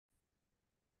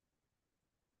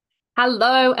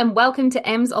Hello and welcome to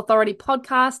M's Authority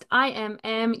Podcast. I am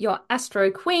Em, your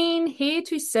Astro Queen, here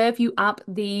to serve you up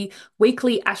the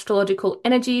weekly astrological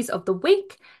energies of the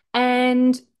week.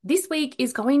 And this week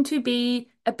is going to be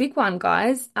a big one,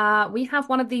 guys. We have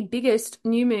one of the biggest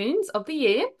new moons of the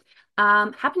year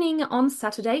happening on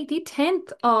Saturday, the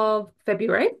 10th of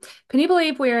February. Can you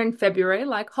believe we're in February?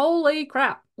 Like, holy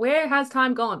crap, where has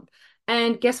time gone?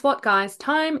 And guess what, guys?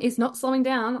 Time is not slowing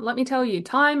down. Let me tell you,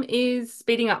 time is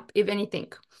speeding up, if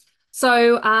anything.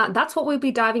 So that's what we'll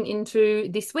be diving into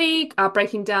this week,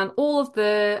 breaking down all of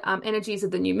the energies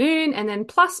of the new moon, and then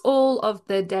plus all of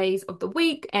the days of the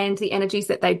week and the energies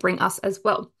that they bring us as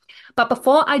well. But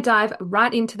before I dive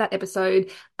right into that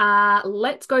episode,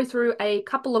 let's go through a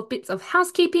couple of bits of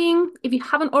housekeeping. If you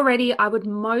haven't already, I would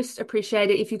most appreciate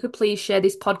it if you could please share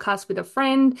this podcast with a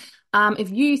friend. If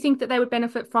you think that they would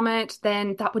benefit from it,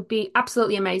 then that would be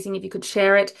absolutely amazing if you could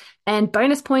share it. And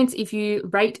bonus points if you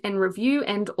rate and review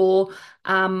and or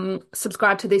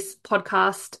subscribe to this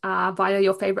podcast via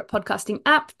your favorite podcasting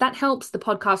app. That helps the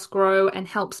podcast grow and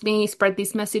helps me spread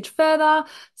this message further.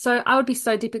 So I would be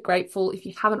so deeply grateful if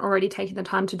you haven't already taken the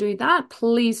time to do that.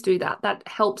 Please do that. That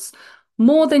helps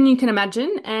more than you can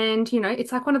imagine. And,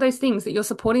 it's like one of those things that you're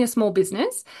supporting a small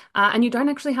business and you don't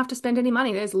actually have to spend any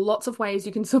money. There's lots of ways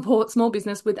you can support small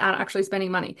business without actually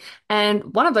spending money.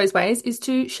 And one of those ways is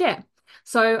to share.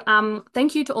 So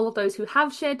thank you to all of those who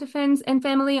have shared to friends and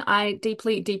family. I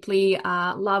deeply, deeply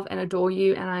love and adore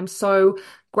you. And I'm so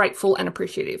grateful and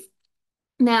appreciative.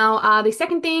 Now, the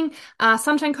second thing,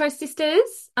 Sunshine Coast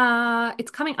Sisters,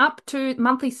 it's coming up to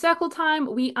monthly circle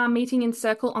time. We are meeting in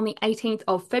circle on the 18th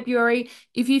of February.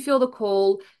 If you feel the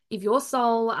call, if your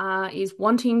soul is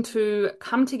wanting to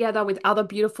come together with other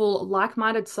beautiful,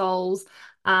 like-minded souls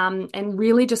and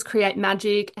really just create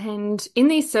magic. And in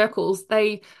these circles,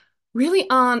 they really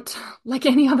aren't like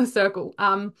any other circle.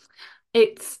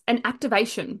 It's an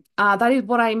activation. That is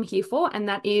what I'm here for, and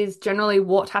that is generally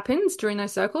what happens during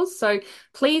those circles. So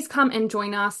please come and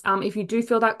join us. If you do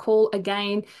feel that call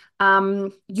again,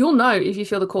 you'll know if you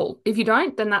feel the call. If you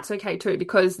don't, then that's okay too,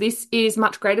 because this is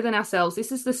much greater than ourselves.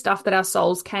 This is the stuff that our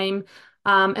souls came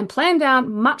and planned out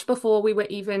much before we were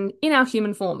even in our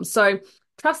human form. So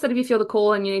trust that if you feel the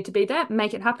call and you need to be there,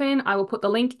 make it happen. I will put the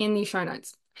link in the show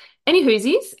notes. Any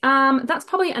whoosies, that's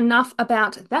probably enough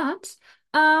about that.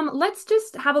 Let's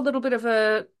just have a little bit of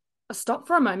a stop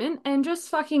for a moment and just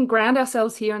fucking ground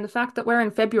ourselves here in the fact that we're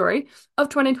in February of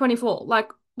 2024.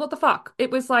 Like, what the fuck? It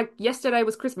was like yesterday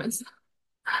was Christmas.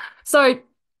 So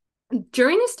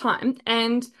during this time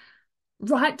and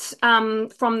right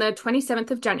from the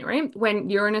 27th of January when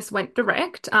Uranus went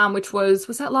direct, which was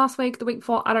that last week, the week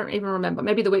before? I don't even remember,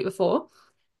 maybe the week before.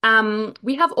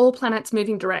 We have all planets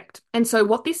moving direct. And so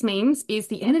what this means is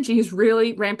the energy is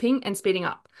really ramping and speeding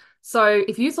up. So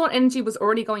if you thought energy was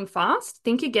already going fast,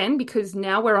 think again, because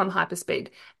now we're on hyperspeed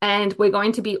and we're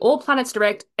going to be all planets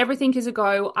direct. Everything is a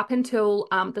go up until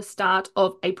the start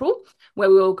of April, where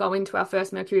we will go into our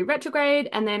first Mercury retrograde.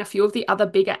 And then a few of the other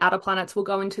bigger outer planets will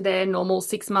go into their normal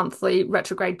 6-monthly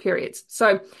retrograde periods.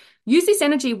 So use this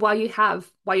energy while you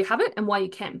have it and while you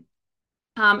can.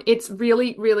 It's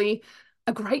really, really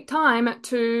a great time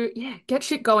to get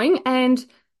shit going. And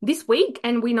this week,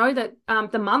 and we know that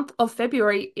the month of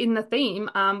February in the theme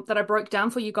that I broke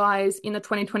down for you guys in the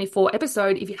 2024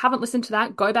 episode, if you haven't listened to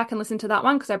that, go back and listen to that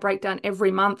one because I break down every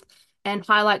month and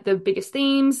highlight the biggest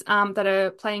themes that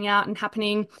are playing out and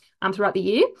happening throughout the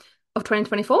year of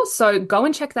 2024. So go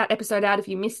and check that episode out if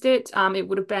you missed it. It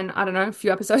would have been, I don't know, a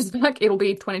few episodes back. It'll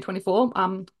be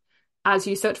 2024 as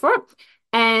you search for it.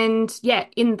 And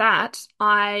in that,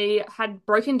 I had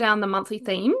broken down the monthly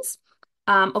themes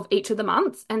of each of the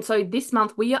months. And so this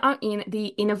month we are in the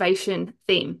innovation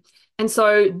theme. And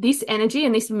so this energy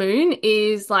and this moon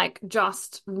is like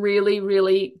just really,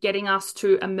 really getting us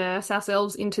to immerse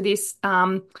ourselves into this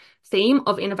theme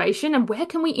of innovation. And where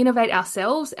can we innovate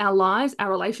ourselves, our lives,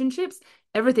 our relationships,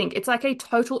 everything? It's like a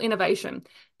total innovation.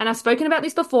 And I've spoken about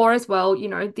this before as well.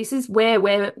 This is where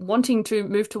we're wanting to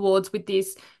move towards with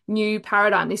this new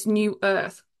paradigm, this new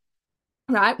earth.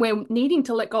 Right? We're needing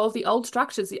to let go of the old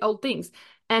structures, the old things.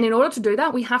 And in order to do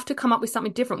that, we have to come up with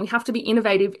something different. We have to be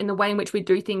innovative in the way in which we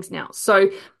do things now. So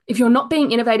if you're not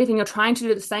being innovative and you're trying to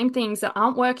do the same things that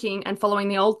aren't working and following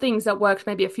the old things that worked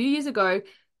maybe a few years ago,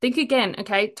 think again,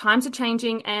 okay? Times are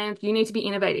changing and you need to be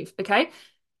innovative, okay?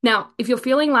 Now, if you're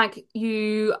feeling like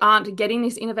you aren't getting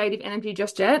this innovative energy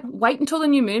just yet, wait until the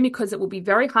new moon because it will be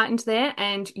very heightened there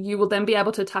and you will then be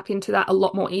able to tap into that a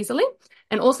lot more easily.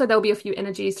 And also there'll be a few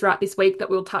energies throughout this week that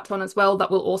we'll touch on as well that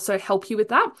will also help you with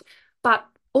that. But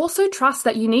also trust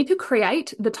that you need to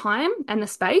create the time and the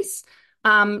space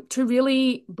to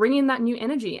really bring in that new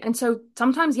energy. And so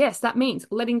sometimes, yes, that means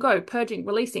letting go, purging,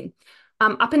 releasing.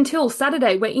 Up until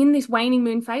Saturday, we're in this waning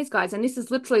moon phase, guys, and this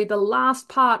is literally the last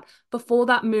part before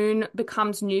that moon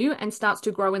becomes new and starts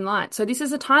to grow in light. So this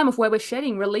is a time of where we're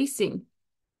shedding, releasing.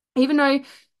 Even though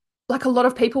like a lot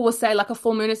of people will say like a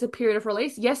full moon is a period of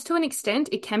release. Yes, to an extent,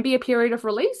 it can be a period of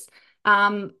release.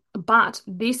 But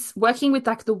this working with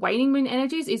like the waning moon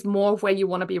energies is more of where you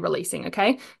want to be releasing,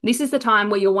 okay? This is the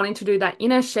time where you're wanting to do that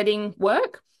inner shedding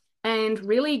work and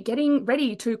really getting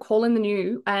ready to call in the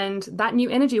new, and that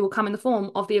new energy will come in the form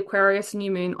of the Aquarius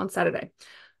new moon on Saturday.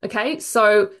 Okay,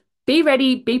 so be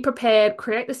ready, be prepared,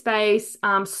 create the space,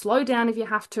 slow down if you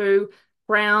have to,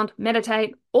 ground,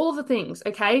 meditate, all of the things,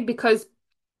 okay? Because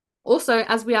also,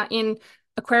 as we are in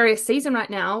Aquarius season right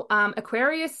now,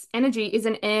 Aquarius energy is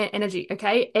an air energy,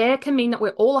 okay? Air can mean that we're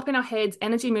all up in our heads,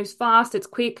 energy moves fast, it's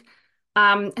quick.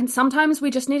 And sometimes we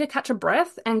just need to catch a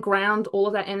breath and ground all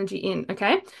of that energy in,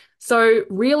 okay? So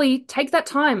really take that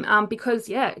time because,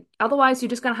 yeah, otherwise you're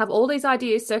just going to have all these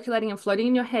ideas circulating and floating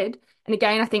in your head. And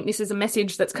again, I think this is a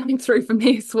message that's coming through for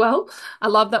me as well. I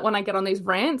love that when I get on these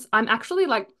rants, I'm actually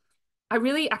like, I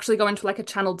really actually go into like a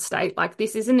channeled state. Like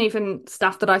this isn't even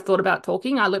stuff that I thought about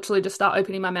talking. I literally just start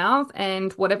opening my mouth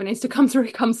and whatever needs to come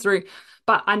through comes through.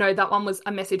 But I know that one was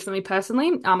a message for me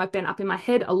personally. I've been up in my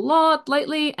head a lot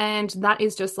lately, and that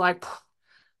is just like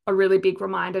a really big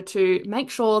reminder to make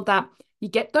sure that you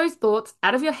get those thoughts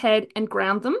out of your head and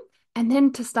ground them, and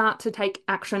then to start to take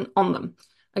action on them.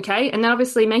 Okay. And then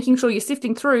obviously making sure you're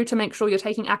sifting through to make sure you're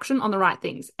taking action on the right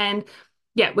things. And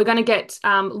yeah, we're going to get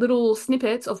little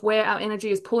snippets of where our energy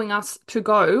is pulling us to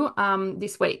go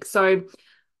this week. So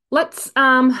let's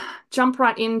jump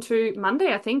right into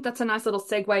Monday. I think that's a nice little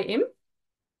segue in.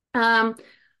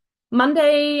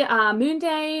 Monday, Moon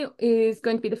Day, is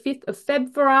going to be the 5th of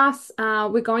Feb for us.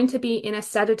 We're going to be in a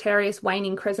Sagittarius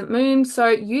waning crescent moon. So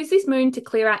use this moon to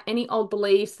clear out any old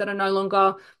beliefs that are no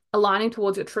longer aligning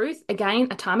towards your truth. Again,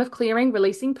 a time of clearing,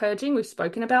 releasing, purging. We've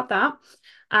spoken about that.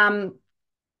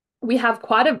 We have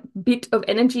quite a bit of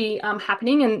energy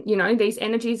happening, and these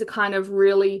energies are kind of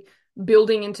really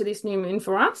building into this new moon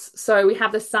for us. So we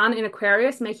have the sun in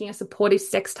Aquarius making a supportive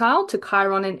sextile to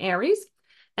Chiron and Aries,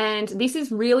 and this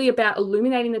is really about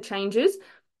illuminating the changes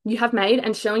you have made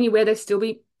and showing you where there still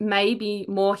may be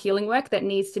more healing work that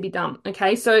needs to be done.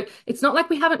 Okay, so it's not like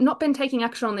we haven't not been taking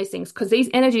action on these things, because these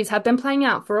energies have been playing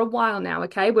out for a while now.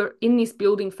 Okay, we're in this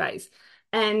building phase,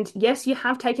 and yes, you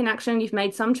have taken action, you've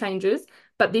made some changes.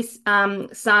 But this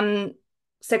sun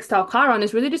sextile Chiron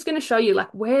is really just going to show you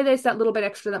like where there's that little bit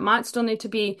extra that might still need to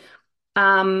be,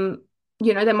 there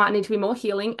might need to be more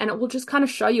healing. And it will just kind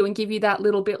of show you and give you that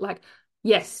little bit like,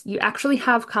 yes, you actually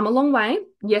have come a long way.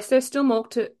 Yes, there's still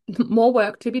more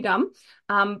work to be done.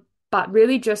 But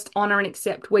really just honor and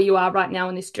accept where you are right now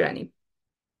in this journey.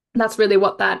 That's really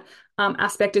what that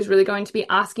aspect is really going to be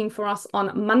asking for us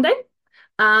on Monday.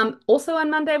 Also on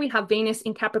Monday, we have Venus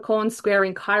in Capricorn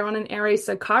squaring Chiron and Aries.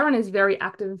 So Chiron is very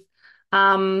active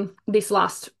this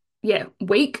last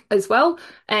week as well.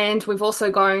 And we've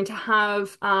also going to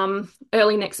have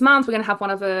early next month, we're going to have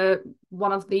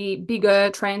one of the bigger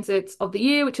transits of the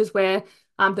year, which is where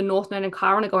the North Node and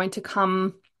Chiron are going to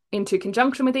come into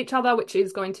conjunction with each other, which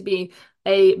is going to be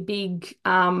a big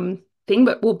thing,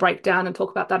 but we'll break down and talk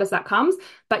about that as that comes.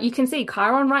 But you can see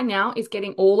Chiron right now is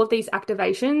getting all of these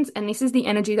activations, and this is the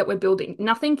energy that we're building.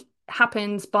 Nothing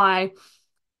happens by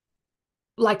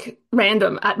like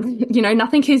random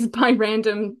nothing is by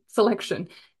random selection.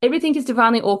 Everything is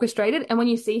divinely orchestrated. And when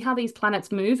you see how these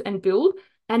planets move and build,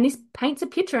 and this paints a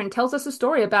picture and tells us a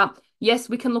story about, yes,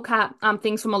 we can look at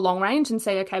things from a long range and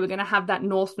say, okay, we're going to have that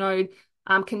North Node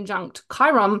conjunct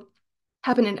Chiron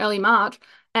happen in early March.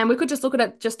 And we could just look at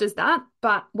it just as that.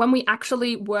 But when we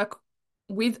actually work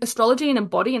with astrology and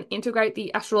embody and integrate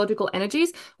the astrological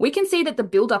energies, we can see that the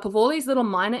buildup of all these little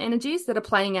minor energies that are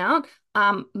playing out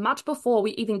much before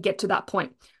we even get to that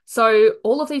point. So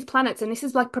all of these planets, and this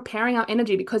is like preparing our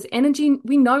energy, because energy,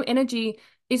 we know energy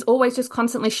is always just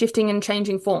constantly shifting and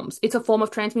changing forms. It's a form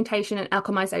of transmutation and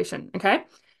alchemization, okay?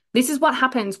 This is what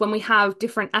happens when we have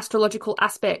different astrological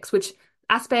aspects, which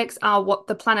aspects are what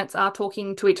the planets are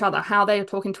talking to each other, how they are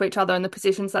talking to each other and the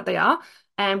positions that they are,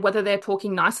 and whether they're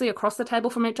talking nicely across the table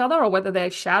from each other or whether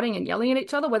they're shouting and yelling at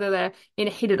each other, whether they're in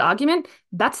a heated argument.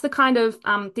 That's the kind of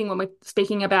thing when we're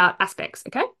speaking about aspects,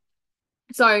 okay?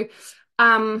 So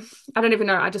I don't even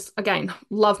know. I just, again,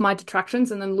 love my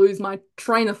detractions and then lose my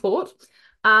train of thought.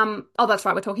 That's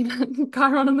right. We're talking about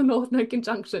Chiron and the North Node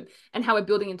conjunction and how we're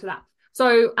building into that.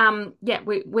 So,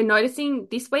 we're noticing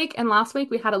this week and last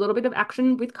week we had a little bit of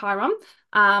action with Chiron.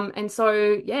 And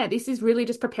so, this is really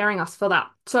just preparing us for that.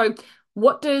 So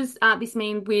what does this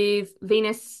mean with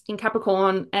Venus in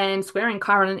Capricorn and squaring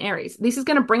Chiron and Aries? This is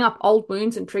going to bring up old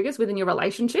wounds and triggers within your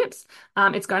relationships.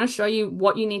 It's going to show you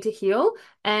what you need to heal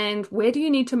and where do you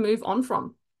need to move on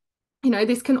from.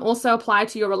 This can also apply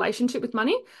to your relationship with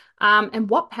money. And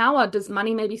what power does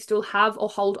money maybe still have or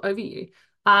hold over you?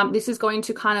 This is going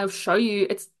to kind of show you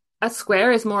it's a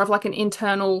square is more of like an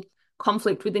internal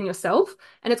conflict within yourself.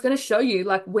 And it's going to show you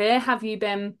like where have you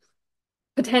been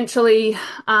potentially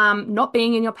not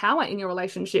being in your power in your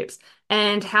relationships,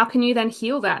 and how can you then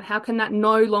heal that? How can that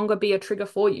no longer be a trigger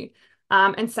for you?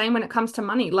 And same when it comes to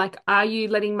money, like are you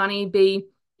letting money be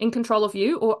in control of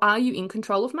you or are you in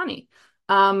control of money?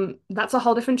 That's a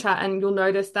whole different chat, and you'll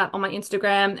notice that on my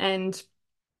Instagram and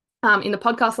in the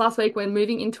podcast last week, we're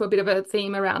moving into a bit of a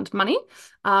theme around money.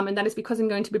 And that is because I'm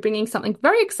going to be bringing something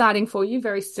very exciting for you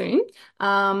very soon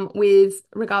with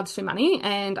regards to money.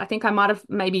 And I think I might have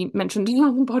maybe mentioned it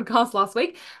on the podcast last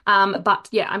week. But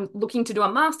yeah, I'm looking to do a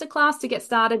masterclass to get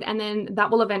started. And then that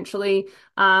will eventually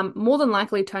more than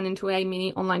likely turn into a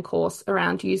mini online course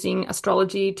around using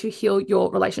astrology to heal your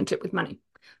relationship with money.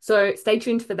 So stay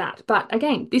tuned for that. But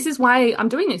again, this is why I'm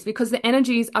doing this, because the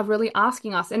energies are really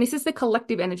asking us, and this is the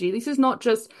collective energy. This is not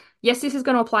just, yes, this is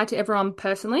going to apply to everyone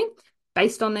personally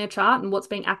based on their chart and what's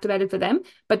being activated for them.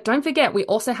 But don't forget, we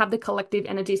also have the collective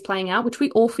energies playing out, which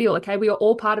we all feel, okay? We are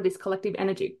all part of this collective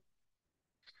energy.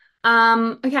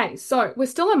 Okay, so we're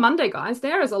still on Monday, guys.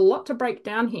 There is a lot to break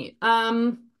down here.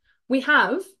 We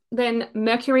have then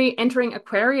Mercury entering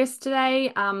Aquarius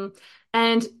today.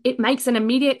 And it makes an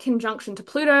immediate conjunction to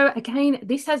Pluto. Again,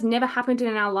 this has never happened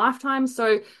in our lifetime.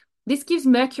 So this gives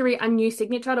Mercury a new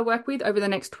signature to work with over the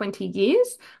next 20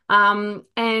 years.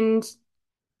 And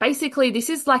basically, this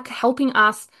is like helping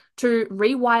us to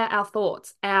rewire our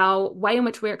thoughts, our way in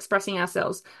which we're expressing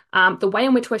ourselves, the way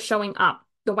in which we're showing up,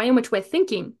 the way in which we're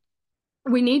thinking.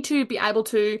 We need to be able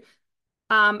to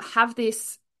have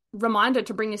this reminder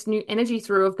to bring this new energy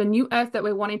through of the new earth that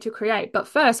we're wanting to create. But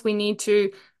first, we need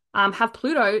to have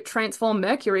Pluto transform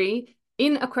Mercury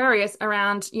in Aquarius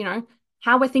around,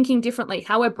 how we're thinking differently,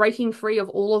 how we're breaking free of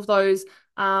all of those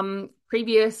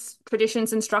previous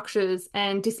traditions and structures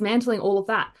and dismantling all of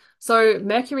that. So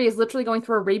Mercury is literally going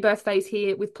through a rebirth phase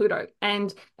here with Pluto.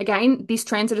 And again, this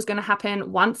transit is going to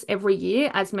happen once every year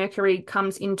as Mercury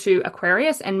comes into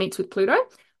Aquarius and meets with Pluto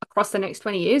across the next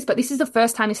 20 years. But this is the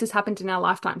first time this has happened in our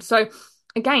lifetime. So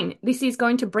again, this is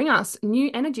going to bring us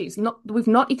new energies we've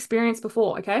not experienced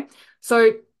before, okay?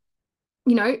 So,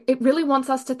 it really wants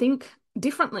us to think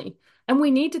differently. And we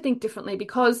need to think differently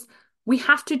because we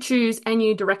have to choose a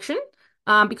new direction.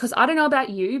 Because I don't know about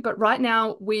you, but right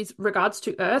now, with regards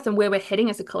to Earth and where we're heading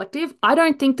as a collective, I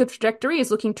don't think the trajectory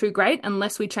is looking too great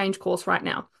unless we change course right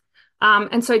now.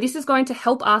 And so this is going to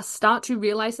help us start to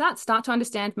realize that, start to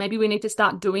understand maybe we need to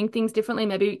start doing things differently.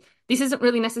 Maybe this isn't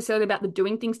really necessarily about the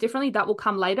doing things differently. That will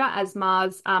come later as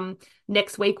Mars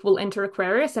next week will enter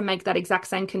Aquarius and make that exact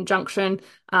same conjunction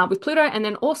with Pluto. And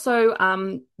then also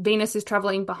Venus is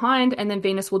traveling behind, and then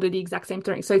Venus will do the exact same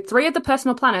thing. So 3 of the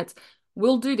personal planets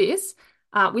will do this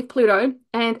with Pluto.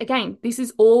 And again, this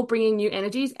is all bringing new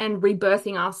energies and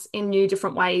rebirthing us in new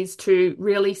different ways to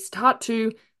really start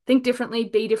to think differently,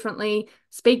 be differently,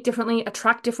 speak differently,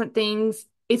 attract different things.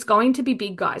 It's going to be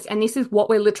big, guys. And this is what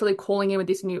we're literally calling in with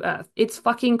this new Earth. It's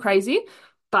fucking crazy,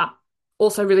 but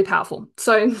also really powerful.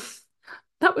 So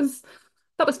that was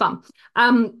fun.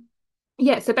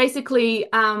 Yeah, so basically,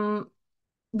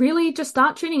 really just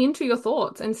start tuning into your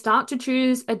thoughts and start to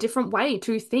choose a different way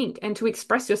to think and to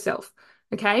express yourself.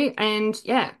 Okay. And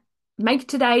yeah, make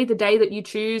today the day that you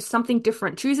choose something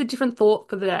different. Choose a different thought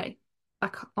for the day.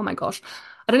 Like, oh my gosh.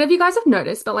 I don't know if you guys have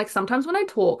noticed, but like sometimes when I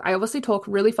talk, I obviously talk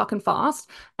really fucking fast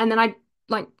and then I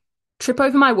like trip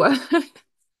over my words.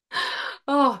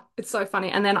 Oh, it's so funny.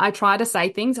 And then I try to say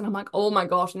things and I'm like, oh my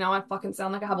gosh, now I fucking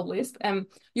sound like I have a lisp. And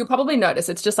you'll probably notice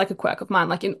it's just like a quirk of mine.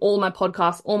 Like in all my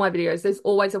podcasts, all my videos, there's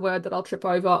always a word that I'll trip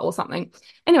over or something.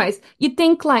 Anyways, you'd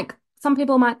think like some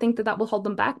people might think that will hold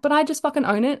them back, but I just fucking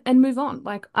own it and move on.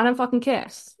 Like I don't fucking care.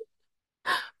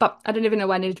 But I don't even know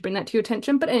why I needed to bring that to your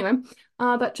attention. But anyway,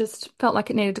 that just felt like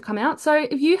it needed to come out. So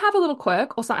if you have a little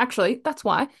quirk or something, actually, that's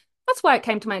why it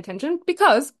came to my attention,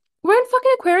 because we're in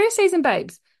fucking Aquarius season,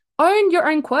 babes. Own your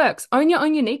own quirks, own your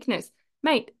own uniqueness.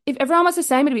 Mate, if everyone was the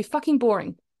same, it'd be fucking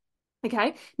boring.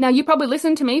 Okay. Now you probably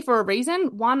listen to me for a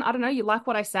reason. 1, I don't know, you like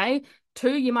what I say.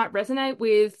 2, you might resonate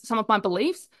with some of my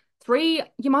beliefs. 3,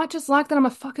 you might just like that I'm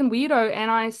a fucking weirdo and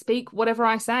I speak whatever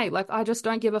I say. Like I just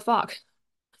don't give a fuck.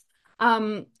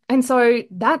 And so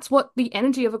that's what the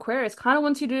energy of Aquarius kind of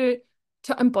wants you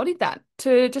to embody, that,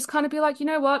 to just kind of be like, you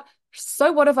know what?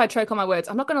 So what if I choke on my words?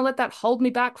 I'm not going to let that hold me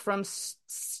back from.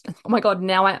 Oh my God,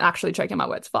 now I'm actually choking my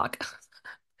words. Fuck.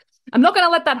 I'm not going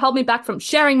to let that hold me back from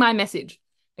sharing my message.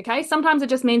 Okay. Sometimes it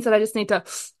just means that I just need to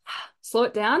slow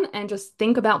it down and just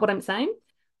think about what I'm saying.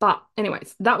 But,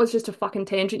 anyways, that was just a fucking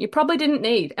tangent you probably didn't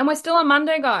need. And we're still on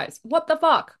Monday, guys. What the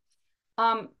fuck?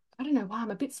 I don't know why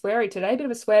I'm a bit sweary today, a bit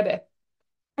of a swear bear.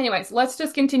 Anyways, let's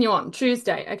just continue on.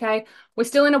 Tuesday, okay? We're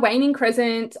still in a waning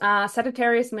crescent,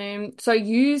 Sagittarius moon. So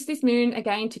use this moon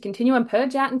again to continue and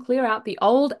purge out and clear out the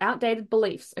old, outdated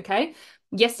beliefs, okay?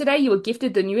 Yesterday, you were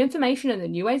gifted the new information and the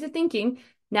new ways of thinking.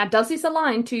 Now, does this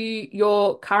align to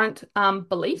your current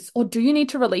beliefs, or do you need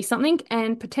to release something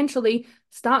and potentially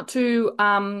start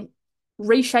to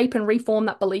reshape and reform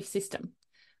that belief system?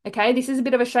 Okay, this is a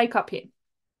bit of a shake up here.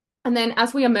 And then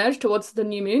as we emerge towards the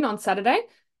new moon on Saturday,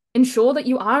 ensure that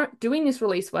you are doing this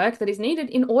release work that is needed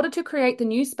in order to create the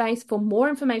new space for more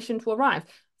information to arrive,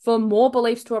 for more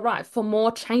beliefs to arrive, for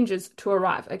more changes to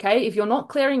arrive. Okay. If you're not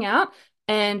clearing out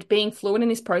and being fluid in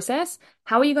this process,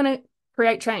 how are you going to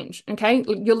create change? Okay.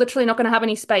 You're literally not going to have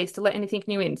any space to let anything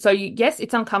new in. So, yes,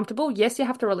 it's uncomfortable. Yes, you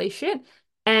have to release shit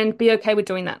and be okay with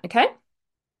doing that. Okay.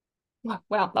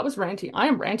 Wow, that was ranty. I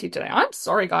am ranty today. I'm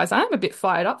sorry, guys. I am a bit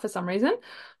fired up for some reason.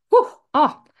 Whew.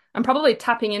 Oh, I'm probably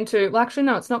tapping into, well, actually,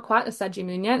 no, it's not quite a Saggy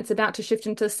moon yet. It's about to shift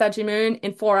into Saggy moon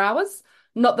in 4 hours.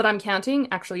 Not that I'm counting.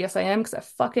 Actually, yes, I am, because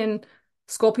fucking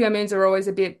Scorpio moons are always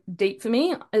a bit deep for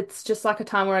me. It's just like a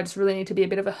time where I just really need to be a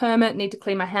bit of a hermit, need to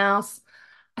clean my house.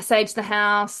 I saged the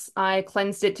house. I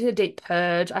cleansed it, did a deep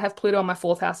purge. I have Pluto on my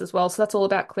fourth house as well. So that's all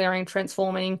about clearing,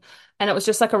 transforming. And it was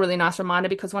just like a really nice reminder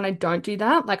because when I don't do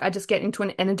that, like I just get into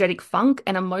an energetic funk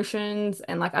and emotions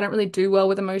and like I don't really do well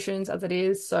with emotions as it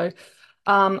is. So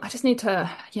I just need to,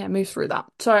 yeah, move through that.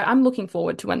 So I'm looking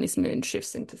forward to when this moon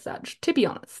shifts into Sag, to be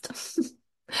honest.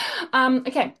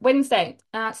 Okay, Wednesday.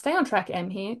 Stay on track, Em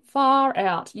here. Far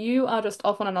out. You are just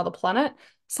off on another planet.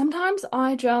 Sometimes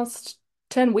I just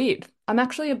turn weird. I'm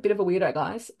actually a bit of a weirdo,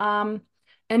 guys.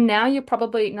 And now now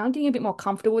I'm getting a bit more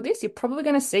comfortable with this. You're probably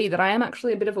going to see that I am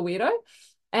actually a bit of a weirdo,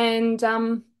 and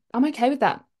I'm okay with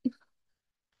that.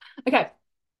 Okay,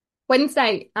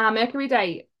 Wednesday, Mercury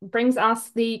Day brings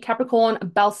us the Capricorn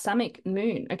balsamic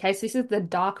moon. Okay, so this is the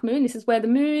dark moon. This is where the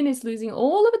moon is losing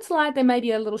all of its light. There may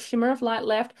be a little shimmer of light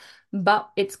left, but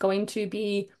it's going to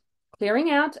be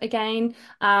clearing out again.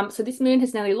 So this moon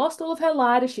has nearly lost all of her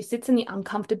light as she sits in the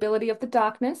uncomfortability of the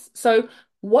darkness. So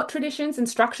what traditions and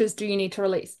structures do you need to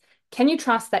release? Can you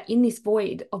trust that in this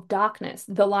void of darkness,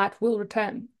 the light will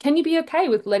return? Can you be okay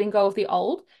with letting go of the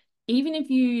old, even if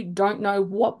you don't know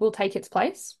what will take its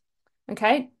place?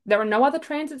 Okay, there are no other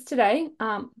transits today,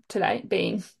 today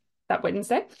being that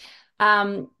Wednesday.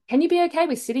 Can you be okay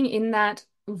with sitting in that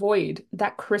void,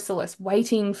 that chrysalis,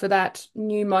 waiting for that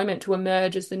new moment to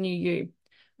emerge as the new you?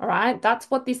 All right, that's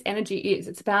what this energy is.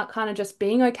 It's about kind of just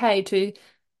being okay to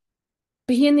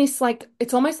be in this, like,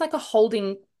 it's almost like a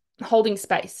holding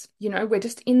space. You know, we're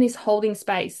just in this holding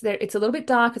space. There, it's a little bit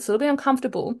dark, it's a little bit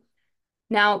uncomfortable.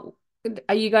 Now,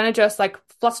 are you going to just like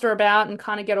fluster about and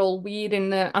kind of get all weird in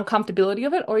the uncomfortability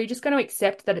of it? Or are you just going to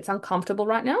accept that it's uncomfortable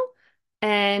right now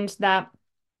and that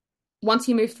once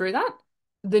you move through that,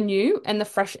 the new and the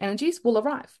fresh energies will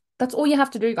arrive? That's all you have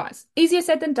to do, guys. Easier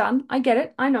said than done. I get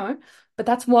it. I know. But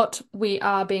that's what we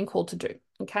are being called to do.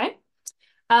 Okay.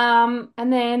 And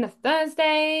then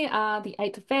Thursday, the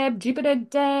 8th of Feb, Jupiter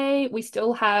Day, we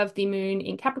still have the moon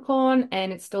in Capricorn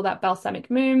and it's still that balsamic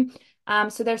moon.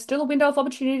 So there's still a window of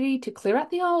opportunity to clear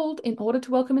out the old in order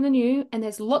to welcome in the new. And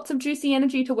there's lots of juicy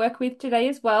energy to work with today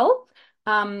as well.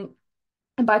 And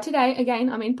by today, again,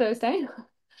 I mean Thursday.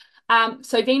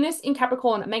 So Venus in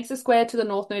Capricorn makes a square to the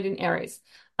North Node in Aries.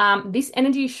 This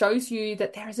energy shows you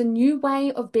that there is a new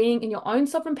way of being in your own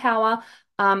sovereign power,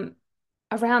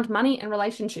 around money and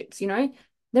relationships. You know,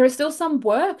 there is still some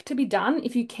work to be done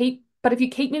but if you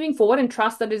keep moving forward and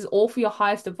trust that it is all for your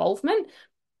highest evolvement,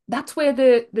 that's where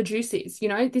the juice is. You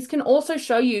know, this can also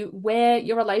show you where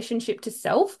your relationship to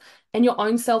self and your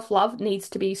own self-love needs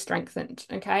to be strengthened.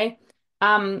 Okay.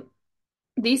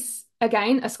 This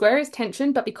again, a square is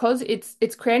tension, but because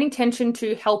it's creating tension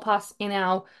to help us in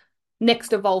our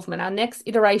next evolvement, our next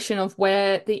iteration of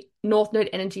where the North Node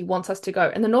energy wants us to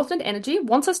go. And the North Node energy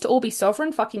wants us to all be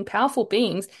sovereign, fucking powerful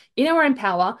beings in our own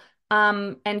power,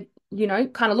 and, you know,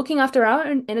 kind of looking after our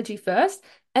own energy first,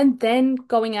 and then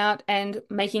going out and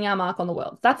making our mark on the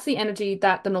world. That's the energy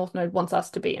that the North Node wants us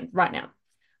to be in right now.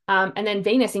 And then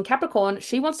Venus in Capricorn,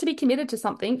 she wants to be committed to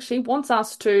something. She wants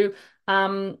us to,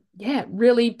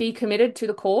 really be committed to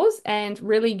the cause and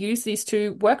really use this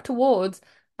to work towards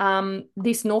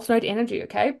this North Node energy,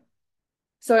 okay?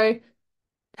 So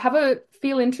have a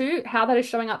feel into how that is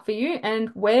showing up for you and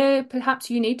where perhaps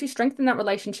you need to strengthen that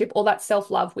relationship or that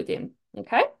self-love within.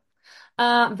 Okay.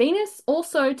 Venus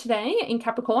also today in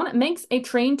Capricorn makes a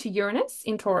trine to Uranus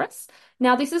in Taurus.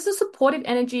 Now, this is a supportive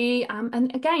energy.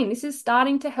 And again, this is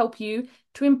starting to help you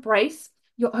to embrace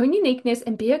your own uniqueness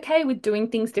and be okay with doing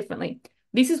things differently.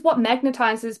 This is what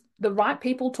magnetizes the right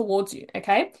people towards you.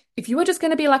 Okay. If you are just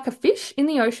going to be like a fish in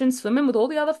the ocean swimming with all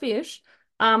the other fish,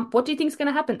 what do you think is going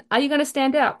to happen? Are you going to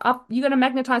stand out? Are you going to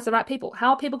magnetize the right people?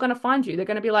 How are people going to find you? They're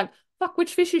going to be like, fuck,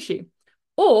 which fish is she?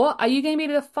 Or are you going to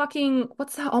be the fucking,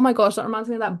 what's that? Oh my gosh, that reminds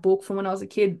me of that book from when I was a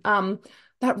kid.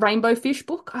 That Rainbow Fish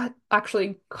book. I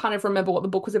actually kind of remember what the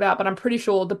book was about, but I'm pretty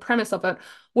sure the premise of it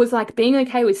was like being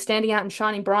okay with standing out and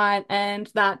shining bright and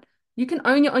that you can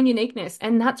own your own uniqueness.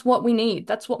 And that's what we need.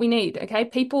 That's what we need. Okay.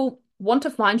 People want to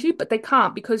find you, but they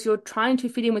can't because you're trying to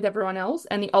fit in with everyone else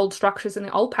and the old structures and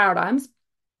the old paradigms.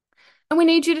 And we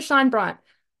need you to shine bright.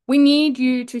 We need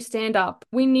you to stand up.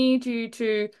 We need you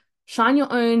to shine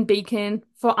your own beacon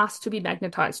for us to be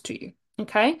magnetized to you.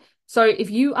 Okay. So if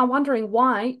you are wondering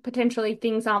why potentially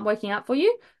things aren't working out for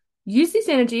you, use this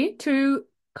energy to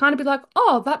kind of be like,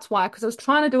 oh, that's why, because I was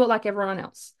trying to do it like everyone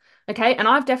else. Okay. And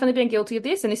I've definitely been guilty of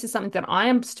this. And this is something that I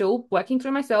am still working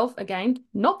through myself. Again,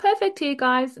 not perfect here,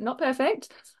 guys, not perfect.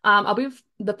 I'll be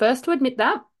the first to admit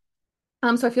that.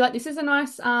 So I feel like this is a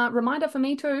nice reminder for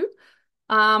me too.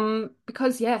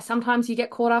 Because yeah, sometimes you get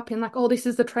caught up in like, oh, this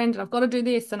is the trend and I've got to do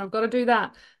this and I've got to do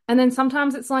that. And then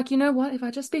sometimes it's like, you know what, if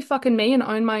I just be fucking me and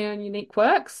own my own unique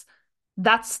quirks,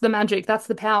 that's the magic, that's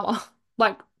the power.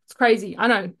 Like, it's crazy. I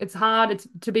know it's hard, it's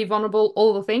to be vulnerable,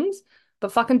 all the things,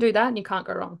 but fucking do that and you can't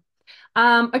go wrong.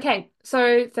 Okay,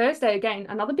 so Thursday again,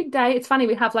 another big day. It's funny,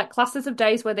 we have like clusters of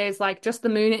days where there's like just the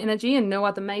moon energy and no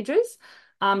other majors,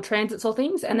 transits or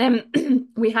things. And then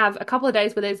we have a couple of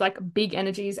days where there's like big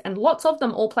energies and lots of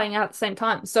them all playing out at the same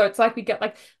time. So it's like we get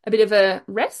like a bit of a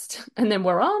rest and then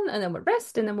we're on and then we're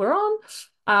rest and then we're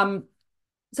on.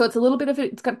 So it's a little bit of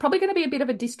probably going to be a bit of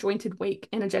a disjointed week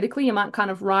energetically. You might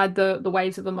kind of ride the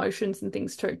waves of emotions and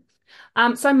things too.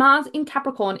 So Mars in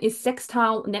Capricorn is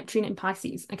sextile Neptune in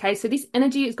Pisces. Okay, so this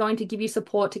energy is going to give you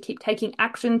support to keep taking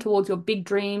action towards your big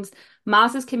dreams.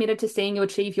 Mars is committed to seeing you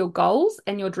achieve your goals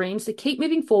and your dreams. So keep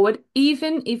moving forward,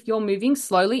 even if you're moving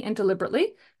slowly and deliberately.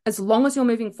 As long as you're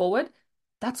moving forward,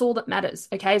 that's all that matters.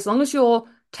 Okay, as long as you're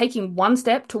taking one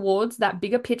step towards that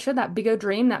bigger picture, that bigger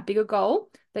dream, that bigger goal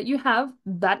that you have,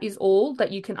 that is all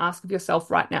that you can ask of yourself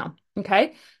right now.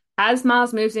 Okay. As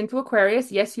Mars moves into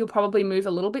Aquarius, yes, you'll probably move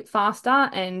a little bit faster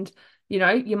and, you know,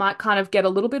 you might kind of get a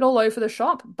little bit all over the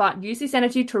shop, but use this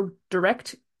energy to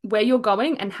direct where you're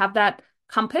going and have that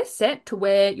compass set to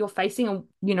where you're facing and,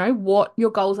 you know, what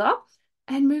your goals are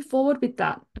and move forward with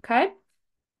that. Okay.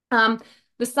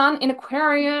 The sun in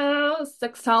Aquarius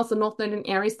sextiles the North Node in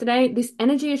Aries today. This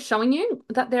energy is showing you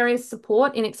that there is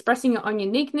support in expressing your own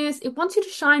uniqueness. It wants you to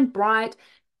shine bright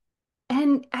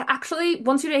and actually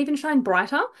wants you to even shine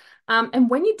brighter. And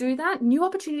when you do that, new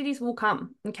opportunities will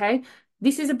come. Okay.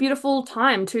 This is a beautiful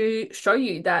time to show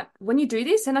you that when you do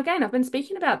this, and again, I've been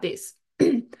speaking about this,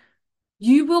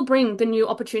 you will bring the new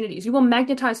opportunities. You will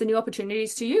magnetize the new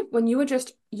opportunities to you when you are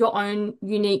just your own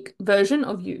unique version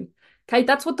of you. Okay.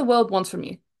 That's what the world wants from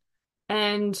you.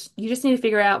 And you just need to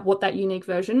figure out what that unique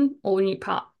version or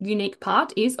unique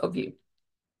part is of you.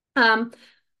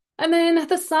 And then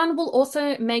the sun will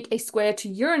also make a square to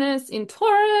Uranus in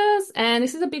Taurus. And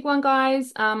this is a big one,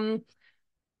 guys.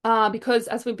 Because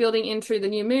as we're building into the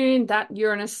new moon, that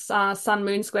Uranus sun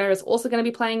moon square is also going to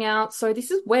be playing out. So this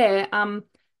is where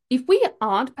if we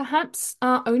aren't perhaps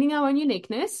owning our own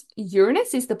uniqueness,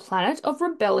 Uranus is the planet of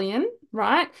rebellion,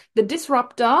 right? The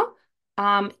disruptor.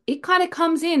 It kind of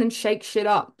comes in and shakes shit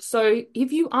up. So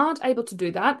if you aren't able to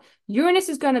do that, Uranus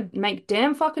is going to make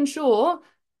damn fucking sure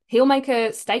he'll make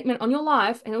a statement on your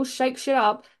life and he'll shake shit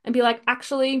up and be like,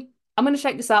 actually, I'm going to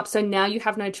shake this up. So now you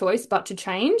have no choice but to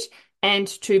change and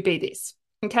to be this.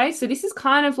 Okay. So this is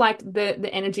kind of like the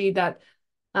energy that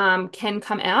can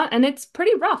come out and it's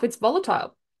pretty rough. It's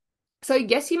volatile. So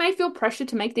yes, you may feel pressured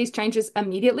to make these changes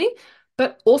immediately,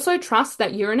 but also trust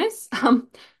that Uranus,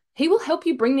 he will help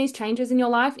you bring these changes in your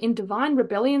life in divine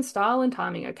rebellion style and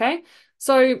timing, okay?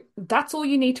 So that's all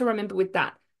you need to remember with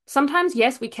that. Sometimes,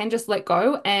 yes, we can just let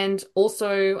go and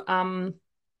also,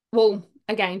 well,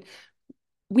 again,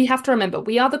 we have to remember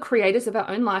we are the creators of our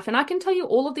own life. And I can tell you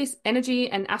all of this energy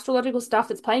and astrological stuff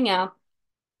that's playing out,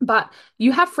 but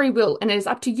you have free will and it is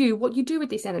up to you what you do with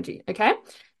this energy, okay?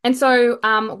 And so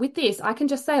with this, I can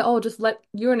just say, oh, just let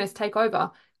Uranus take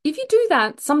over. If you do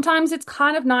that, sometimes it's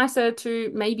kind of nicer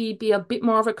to maybe be a bit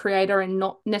more of a creator and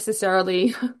not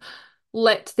necessarily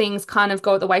let things kind of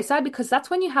go at the wayside because that's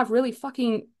when you have really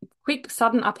fucking quick,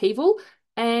 sudden upheaval.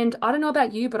 And I don't know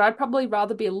about you, but I'd probably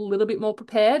rather be a little bit more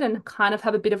prepared and kind of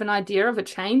have a bit of an idea of a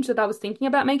change that I was thinking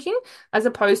about making, as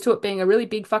opposed to it being a really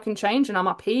big fucking change and I'm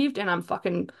upheaved and I'm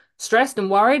fucking stressed and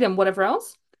worried and whatever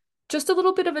else. Just a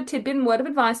little bit of a tidbit and word of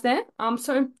advice there.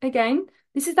 So again,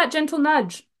 this is that gentle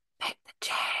nudge. Make the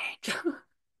change.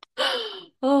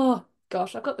 Oh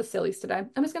gosh, I've got the sillies today.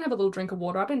 I'm just gonna have a little drink of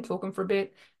water. I've been talking for a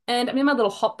bit, and I'm in my little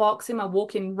hot box in my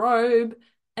walk-in robe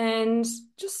and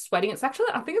just sweating. It's actually,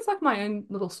 I think it's like my own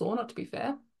little sauna, to be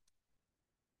fair.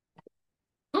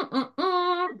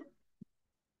 Mm-mm-mm.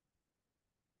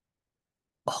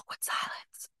 Awkward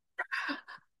silence.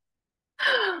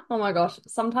 Oh my gosh.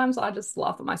 Sometimes I just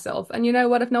laugh at myself. And you know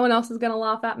what? If no one else is gonna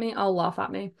laugh at me, I'll laugh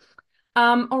at me.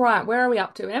 All right, where are we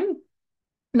up to, Em?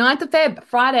 9th of Feb,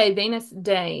 Friday, Venus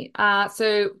Day.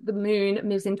 So the moon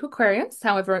moves into Aquarius.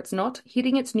 However, it's not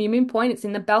hitting its new moon point. It's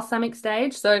in the balsamic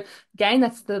stage. So again,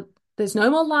 there's no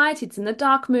more light. It's in the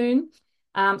dark moon.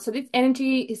 So this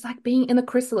energy is like being in the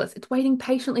chrysalis. It's waiting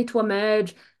patiently to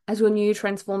emerge as your new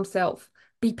transformed self.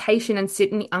 Be patient and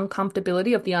sit in the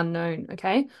uncomfortability of the unknown,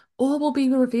 okay? All will be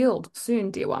revealed soon,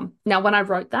 dear one. Now, when I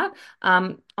wrote that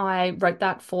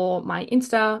for my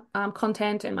Insta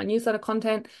content and my newsletter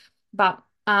content, but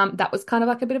that was kind of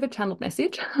like a bit of a channeled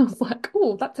message. I was like,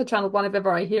 oh, that's a channeled one if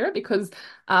ever I hear it, because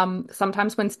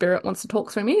sometimes when spirit wants to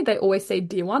talk through me, they always say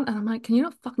dear one. And I'm like, can you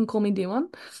not fucking call me dear one?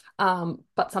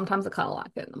 But sometimes I kind of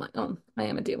like it. And I'm like, oh, I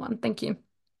am a dear one. Thank you.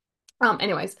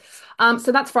 Anyways,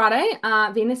 so that's Friday,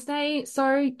 Venus Day.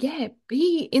 So yeah,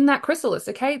 be in that chrysalis,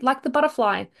 okay? Like the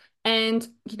butterfly. And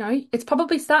it's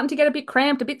probably starting to get a bit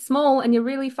cramped, a bit small, and you're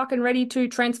really fucking ready to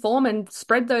transform and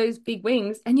spread those big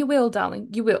wings. And you will, darling.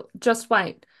 You will. Just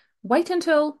wait. Wait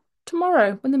until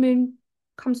tomorrow when the moon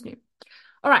comes new.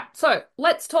 All right, so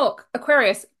let's talk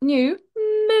Aquarius new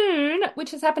moon,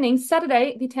 which is happening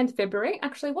Saturday, the 10th of February.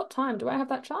 Actually, what time? Do I have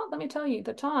that chart? Let me tell you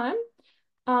the time.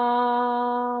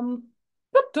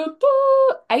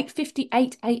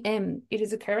 8:58 a.m. It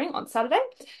is occurring on Saturday.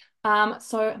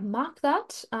 So mark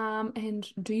that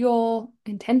and do your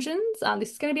intentions.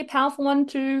 This is going to be a powerful one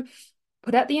to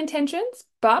put out the intentions,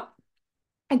 but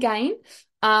again,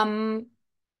 um,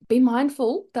 be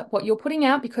mindful that what you're putting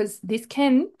out, because this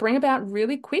can bring about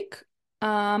really quick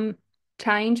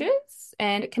changes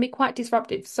and it can be quite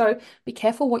disruptive. So be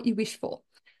careful what you wish for.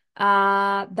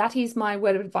 That is my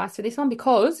word of advice for this one,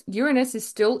 because Uranus is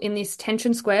still in this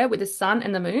tension square with the sun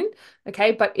and the moon.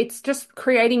 Okay, but it's just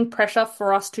creating pressure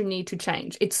for us to need to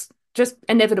change. It's just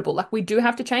inevitable. Like we do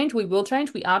have to change, we will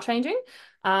change, we are changing.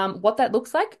 What that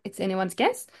looks like, it's anyone's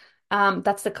guess.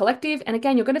 That's the collective. And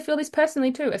again, you're going to feel this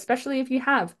personally too, especially if you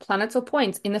have planets or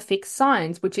points in the fixed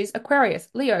signs, which is Aquarius,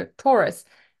 Leo, Taurus,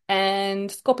 and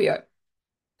Scorpio.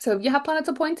 So if you have planets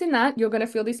or points in that, you're going to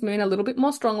feel this moon a little bit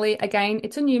more strongly. Again,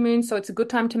 it's a new moon, so it's a good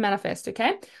time to manifest,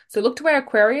 okay? So look to where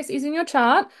Aquarius is in your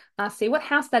chart, see what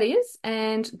house that is,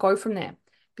 and go from there,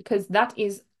 because that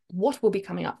is what will be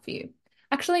coming up for you.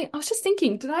 Actually, I was just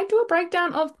thinking, did I do a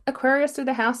breakdown of Aquarius through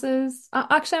the houses?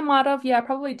 Actually, I might have. Yeah, I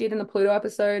probably did in the Pluto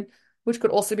episode, which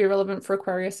could also be relevant for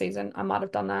Aquarius season. I might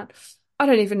have done that. I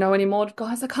don't even know anymore,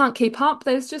 guys. I can't keep up.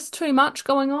 There's just too much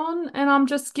going on, and I'm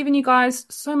just giving you guys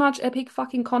so much epic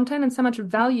fucking content and so much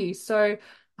value. So I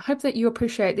hope that you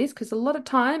appreciate this, because a lot of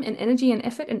time and energy and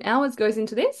effort and hours goes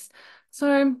into this.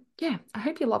 So yeah, I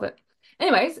hope you love it.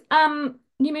 Anyways,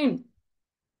 new moon.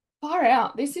 Far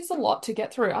out. This is a lot to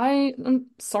get through. I am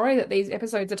sorry that these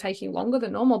episodes are taking longer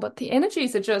than normal, but the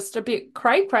energies are just a bit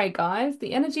cray cray, guys.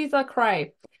 The energies are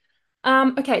cray.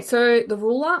 Okay, so the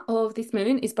ruler of this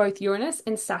moon is both Uranus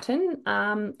and Saturn.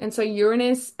 And so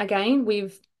Uranus, again,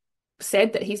 we've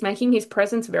said that he's making his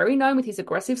presence very known with his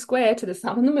aggressive square to the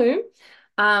sun and the moon.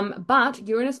 But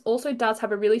Uranus also does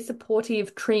have a really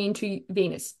supportive trine to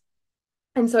Venus.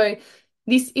 And so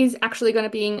this is actually going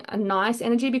to be a nice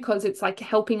energy, because it's like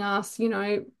helping us,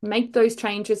 make those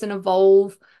changes and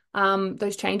evolve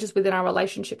those changes within our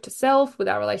relationship to self, with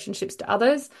our relationships to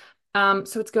others.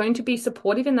 So it's going to be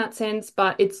supportive in that sense,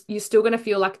 but you're still going to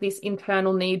feel like this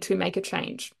internal need to make a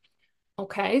change.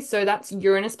 Okay, so that's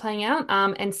Uranus playing out.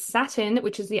 And Saturn,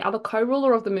 which is the other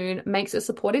co-ruler of the moon, makes a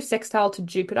supportive sextile to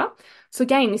Jupiter. So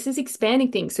again, this is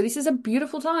expanding things. So this is a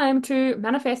beautiful time to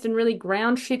manifest and really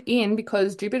ground shit in,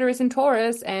 because Jupiter is in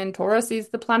Taurus, and Taurus is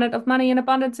the planet of money and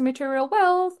abundance and material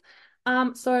wealth.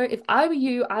 So if I were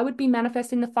you, I would be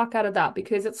manifesting the fuck out of that,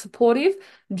 because it's supportive.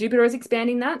 Jupiter is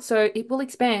expanding that, so it will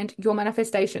expand your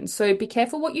manifestation. So be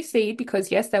careful what you see, because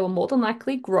yes, they will more than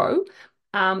likely grow.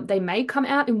 They may come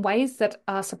out in ways that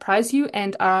surprise you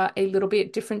and are a little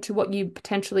bit different to what you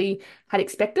potentially had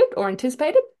expected or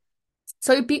anticipated.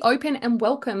 So be open and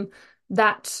welcome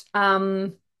that,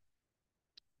 what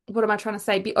am I trying to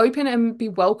say? Be open and be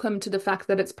welcome to the fact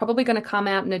that it's probably going to come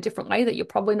out in a different way that you're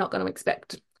probably not going to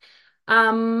expect.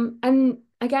 And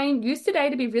again, use today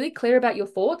to be really clear about your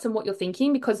thoughts and what you're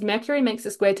thinking because Mercury makes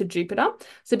a square to Jupiter.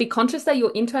 So be conscious that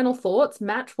your internal thoughts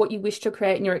match what you wish to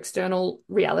create in your external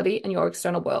reality and your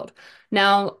external world.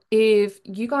 Now, if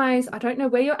you guys, I don't know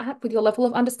where you're at with your level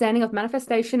of understanding of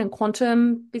manifestation and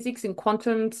quantum physics and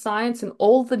quantum science and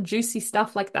all the juicy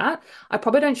stuff like that. I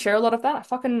probably don't share a lot of that. I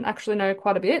fucking actually know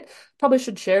quite a bit. Probably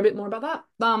should share a bit more about that.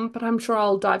 But I'm sure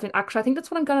I'll dive in. Actually, I think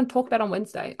that's what I'm going to talk about on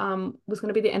Wednesday. Was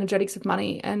going to be the energetics of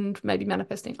money and maybe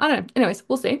manifesting. I don't know. Anyways,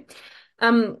 we'll see.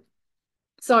 Um,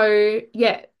 so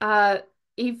yeah,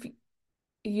 if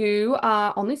you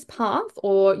are on this path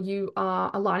or you are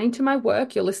aligning to my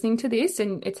work, you're listening to this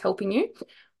and it's helping you,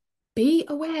 be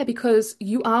aware because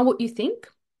you are what you think,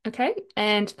 okay?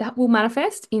 And that will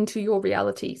manifest into your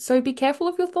reality. So be careful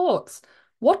of your thoughts.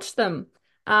 Watch them.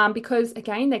 Because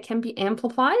again, they can be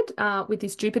amplified with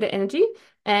this Jupiter energy.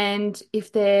 And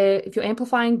if you're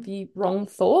amplifying the wrong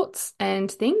thoughts and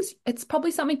things, it's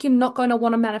probably something you're not going to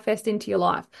want to manifest into your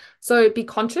life. So be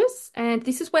conscious. And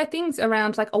this is where things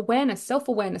around like awareness,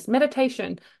 self-awareness,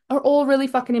 meditation are all really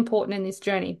fucking important in this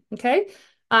journey. Okay.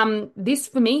 This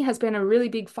for me has been a really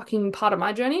big fucking part of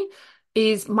my journey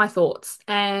is my thoughts.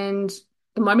 And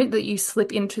the moment that you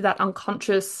slip into that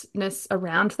unconsciousness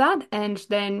around that, and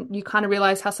then you kind of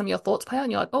realize how some of your thoughts play out,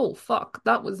 and you're like, oh, fuck,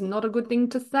 that was not a good thing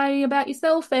to say about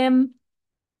yourself,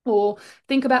 or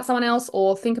think about someone else,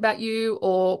 or think about you,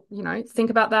 or, think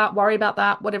about that, worry about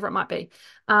that, whatever it might be.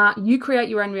 You create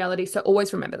your own reality. So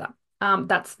always remember that.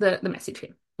 That's the message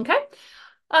here. Okay.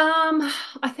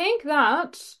 I think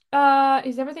that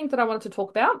is everything that I wanted to talk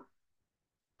about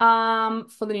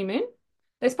for the new moon.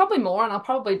 There's probably more, and I'll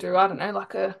probably do, I don't know,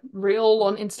 like a reel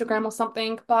on Instagram or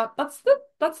something, but that's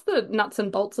the nuts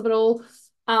and bolts of it all.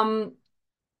 Um,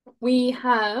 we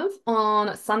have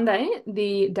on Sunday,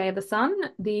 the day of the sun,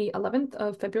 the 11th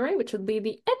of February, which will be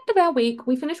the end of our week.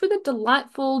 We finish with a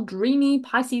delightful, dreamy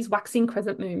Pisces waxing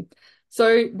crescent moon.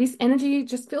 So this energy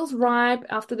just feels ripe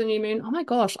after the new moon. Oh my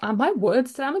gosh, my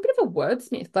words today, I'm a bit of a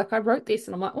wordsmith. Like I wrote this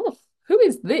and I'm like, oh, who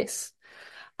is this?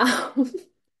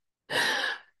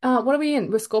 Um, what are we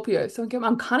in? We're Scorpio. So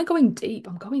I'm kind of going deep.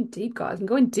 I'm going deep, guys. I'm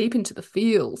going deep into the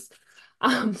feels.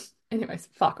 Um, anyways,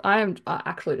 fuck. I am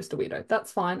actually just a weirdo.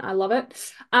 That's fine. I love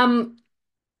it.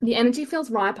 The energy feels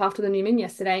ripe after the new moon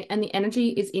yesterday, and the energy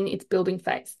is in its building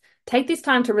phase. Take this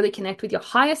time to really connect with your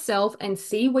higher self and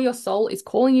see where your soul is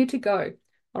calling you to go.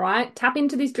 All right, tap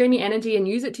into this dreamy energy and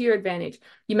use it to your advantage.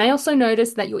 You may also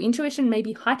notice that your intuition may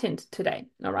be heightened today.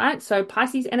 All right, so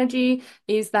Pisces energy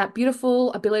is that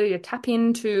beautiful ability to tap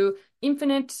into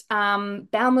infinite,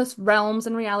 boundless realms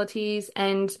and realities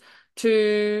and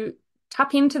to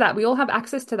tap into that. We all have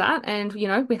access to that. And,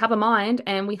 we have a mind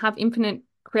and we have infinite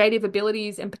creative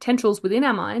abilities and potentials within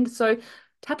our mind. So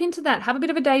tap into that. Have a bit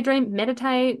of a daydream,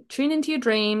 meditate, tune into your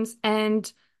dreams,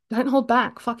 and don't hold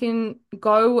back. Fucking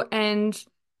go. And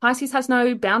Pisces has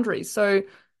no boundaries. So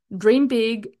dream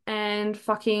big and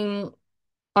fucking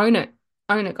own it.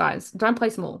 Own it, guys. Don't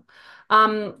play small.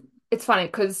 It's funny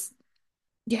because,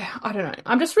 yeah, I don't know.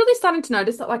 I'm just really starting to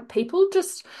notice that like people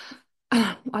just,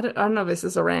 I don't know if this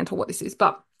is a rant or what this is,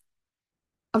 but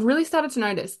I've really started to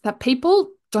notice that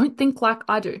people don't think like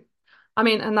I do. I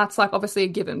mean, and that's like obviously a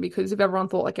given because if everyone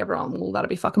thought like everyone, well, that'd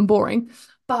be fucking boring.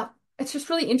 But it's just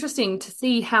really interesting to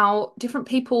see how different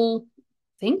people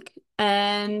think.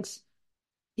 And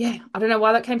yeah, I don't know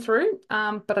why that came through.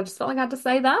 But I just felt like I had to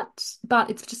say that. But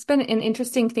it's just been an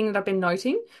interesting thing that I've been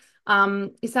noting.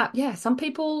 Is that yeah, some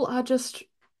people are just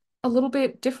a little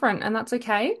bit different, and that's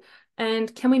okay.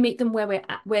 And can we meet them where we're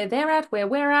at, where they're at, where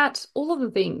we're at, all of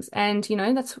the things. And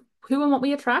that's who and what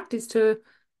we attract is to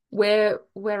where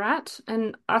we're at.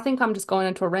 And I think I'm just going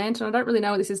into a rant and I don't really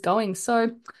know where this is going.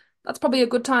 So that's probably a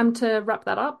good time to wrap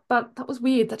that up. But that was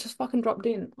weird. That just fucking dropped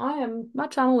in. My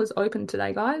channel is open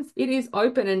today, guys. It is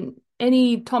open and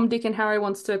any Tom, Dick, and Harry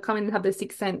wants to come in and have their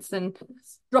sixth sense and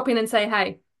drop in and say,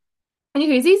 hey.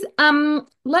 Anywhoosies,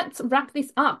 let's wrap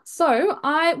this up. So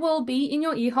I will be in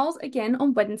your ear holes again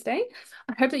on Wednesday.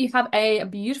 I hope that you have a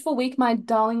beautiful week, my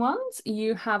darling ones.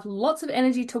 You have lots of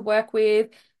energy to work with.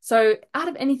 So out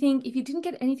of anything, if you didn't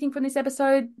get anything from this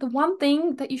episode, the one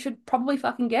thing that you should probably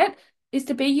fucking get is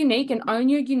to be unique and own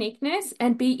your uniqueness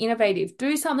and be innovative.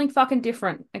 Do something fucking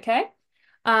different, okay?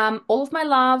 All of my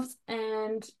loves,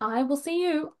 and I will see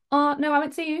you. No, I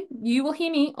won't see you. You will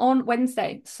hear me on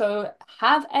Wednesday. So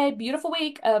have a beautiful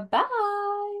week. Bye.